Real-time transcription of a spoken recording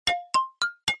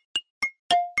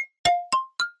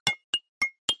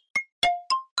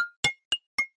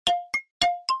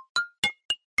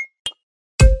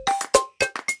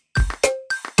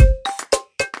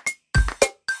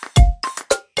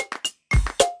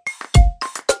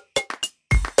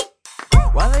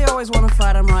always wanna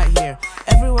fight, I'm right here.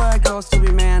 Everywhere I go, still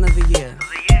be man of the year.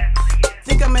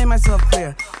 Think I made myself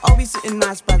clear. I'll be sitting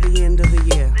nice by the end of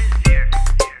the year.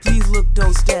 Please look,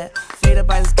 don't stare. Faded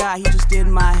by this guy, he just did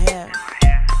my hair.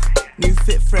 New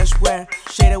fit, fresh wear.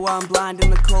 Shaded while I'm blind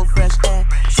in the cold, fresh air.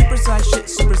 Supersize shit,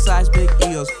 supersize big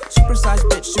egos. Supersize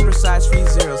bitch, supersize 3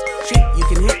 zeros. Shit, you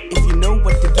can hit if you know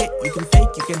what to get. You can fake,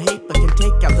 you can hate, but can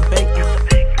take out the bank.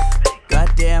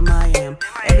 Goddamn, I am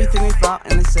everything they thought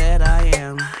and they said I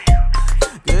am.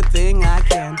 Good thing I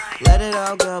can let it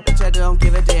all go, but I don't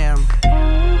give a damn.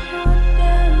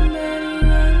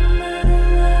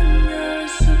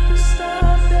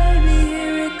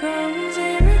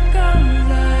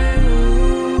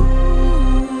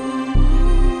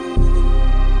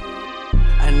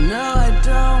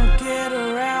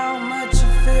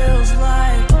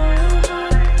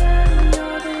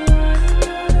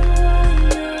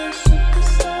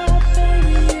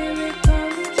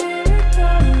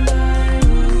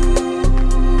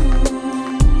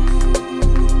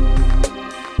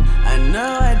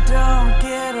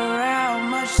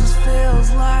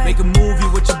 Make a movie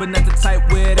with you, but not the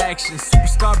type with action.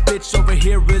 Superstar bitch over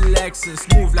here relaxing,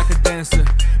 smooth like a dancer.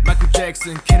 Michael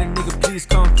Jackson, can a nigga please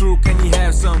come through? Can he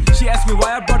have some? She asked me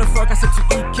why I brought a fork, I said to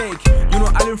eat cake. You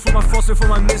know I learned from my faults and from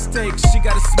my mistakes. She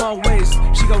got a small waist,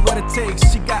 she got what it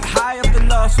takes. She got high up the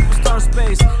law, superstar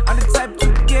space. I'm the type to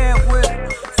get with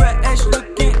fresh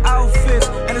looking outfits.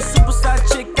 And a superstar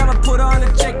chick, I'ma put on a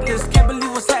checklist. Can't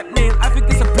believe what's happening, I think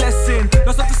it's a blessing.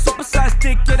 Lost off the supersize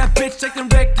dick, yeah that bitch acting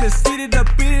reckless. Eat it up,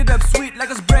 beat it up, sweet like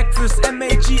it's breakfast.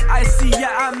 MAGIC,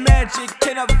 yeah I'm magic.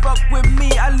 Cannot fuck with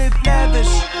me, I live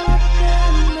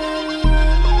lavish.